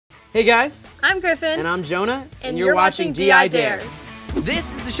Hey guys, I'm Griffin. and I'm Jonah, and you're watching DI Dare.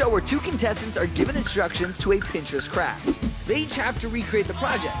 This is the show where two contestants are given instructions to a Pintrest craft. They each have to recreate the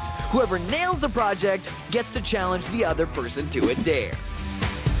project. Whoever nails the project gets to challenge the other person to a dare.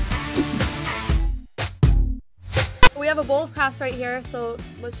 We have a bowl of crafts right here, so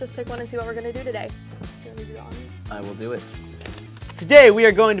let's just pick one and see what we're gonna do today. You want me to do the honors? I will do it. Today we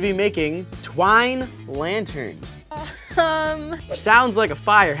are going to be making twine lanterns. Which sounds like a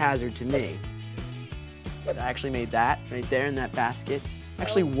fire hazard to me. I actually made that right there in that basket. I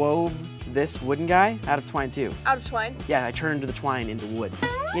actually wove this wooden guy out of twine too. Out of twine? Yeah, I turned the twine into wood.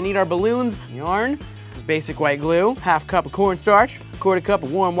 You need our balloons, yarn, this is basic white glue, half cup of cornstarch, quarter cup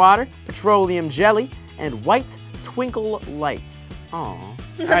of warm water, petroleum jelly, and white twinkle lights. Aw.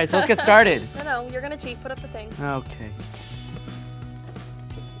 All right, so let's get started. No, you're gonna cheat. Put up the thing. Okay.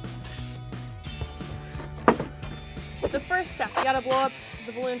 The first step, you gotta blow up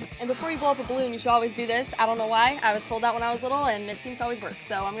the balloon. And before you blow up a balloon, you should always do this. I don't know why. I was told that when I was little, and it seems to always work,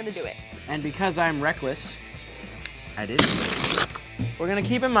 so I'm gonna do it. And because I'm reckless, I did. We're gonna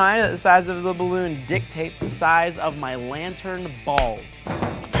keep in mind that the size of the balloon dictates the size of my lantern balls.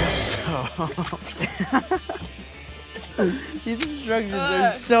 So, these instructions are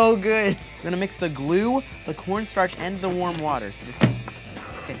so good. We're gonna mix the glue, the cornstarch, and the warm water. So this is,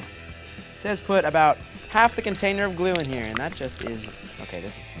 okay. It says put about half the container of glue in here, and that just is, okay,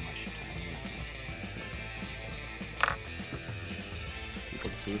 this is too much. People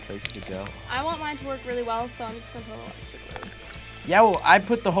to see, places to go. I want mine to work really well, so I'm just gonna put a little extra glue. Yeah, well, I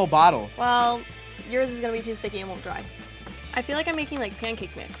put the whole bottle. Well, yours is gonna be too sticky and won't dry. I feel like I'm making like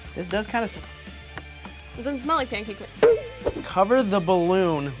pancake mix. This does kind of It doesn't smell like pancake mix. Cover the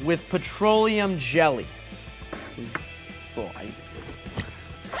balloon with petroleum jelly. Full.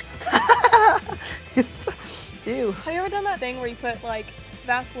 Ew. Have you ever done that thing where you put like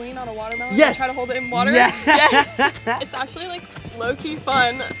Vaseline on a watermelon Yes. and try to hold it in water? Yes. Yes. It's actually like low-key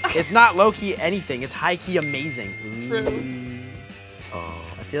fun. It's not low-key anything. It's high-key amazing. True. Oh,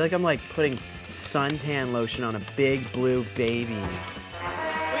 I feel like I'm like putting suntan lotion on a big blue baby.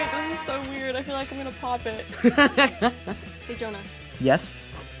 Wait, this is so weird. I feel like I'm gonna pop it. Hey, Jonah. Yes?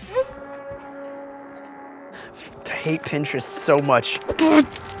 I hate Pinterest so much.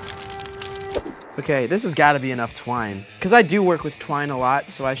 Okay, this has got to be enough twine. Because I do work with twine a lot,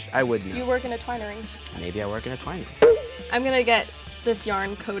 so I would know. You work in a twinery. Maybe I work in a twine. I'm gonna get this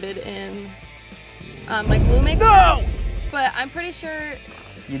yarn coated in like glue mixture. No! But I'm pretty sure.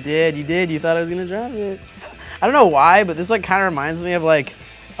 You did. You thought I was going to drop it. I don't know why, but this like kind of reminds me of like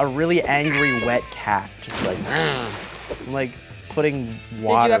a really angry wet cat. Just like, I'm like putting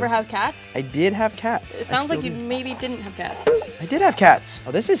water. Did you ever have cats? I did have cats. It sounds like you maybe didn't have cats. I did have cats.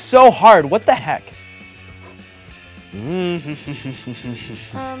 Oh, this is so hard. What the heck?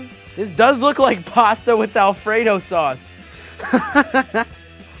 This does look like pasta with Alfredo sauce. Let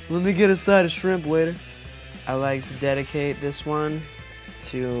me get a side of shrimp, waiter. I like to dedicate this one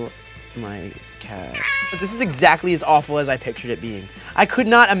to my cat. This is exactly as awful as I pictured it being. I could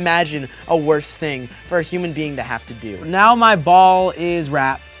not imagine a worse thing for a human being to have to do. Now my ball is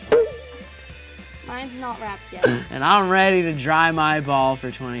wrapped. Mine's not wrapped yet. And I'm ready to dry my ball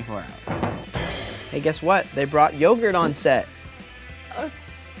for 24 hours. Hey, guess what? They brought yogurt on set.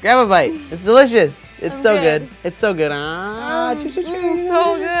 Grab a bite. It's delicious. It's so good. It's so good.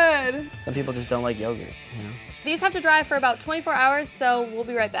 So good. Some people just don't like yogurt, you know? These have to dry for about 24 hours, so we'll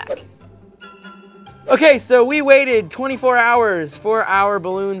be right back. Okay, so we waited 24 hours for our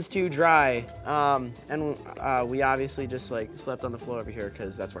balloons to dry. And we obviously just like slept on the floor over here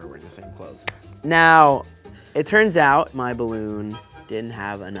because that's why we're in the same clothes. Now, it turns out my balloon didn't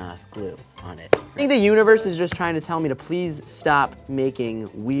have enough glue on it. I think the universe is just trying to tell me to please stop making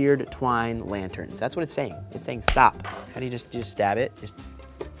weird twine lanterns. That's what it's saying. It's saying stop. How do you just stab it? Just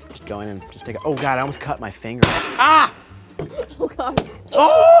go in and just take it. Oh God, I almost cut my finger. Ah! Oh God.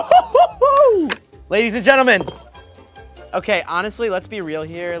 Oh! Ladies and gentlemen. Okay, honestly, let's be real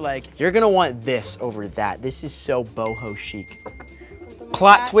here. Like, you're gonna want this over that. This is so boho chic.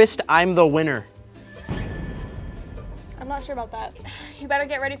 Plot twist, I'm the winner. I'm not sure about that. You better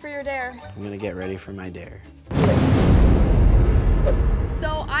get ready for your dare. I'm gonna get ready for my dare.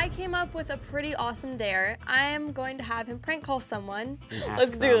 So I came up with a pretty awesome dare. I am going to have him prank call someone. And ask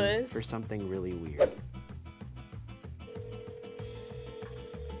Let's do them this. for something really weird.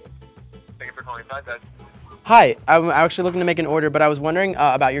 Thank you for calling Side Bed. Hi, I'm actually looking to make an order, but I was wondering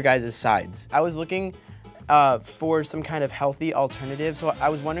about your guys' sides. I was looking for some kind of healthy alternative, so I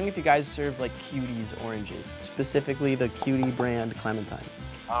was wondering if you guys serve like Cuties oranges, specifically the Cutie brand clementines.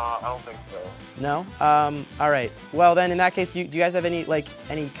 I don't think so. No? All right. Well, then in that case, do you guys have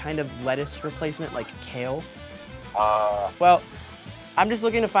any kind of lettuce replacement, like kale? Well, I'm just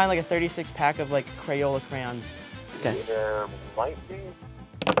looking to find like a 36 pack of like Crayola crayons. Okay. There might be.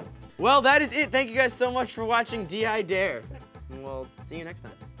 Well, that is it. Thank you guys so much for watching DI Dare. And we'll see you next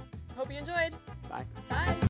time. Hope you enjoyed. Bye. Bye.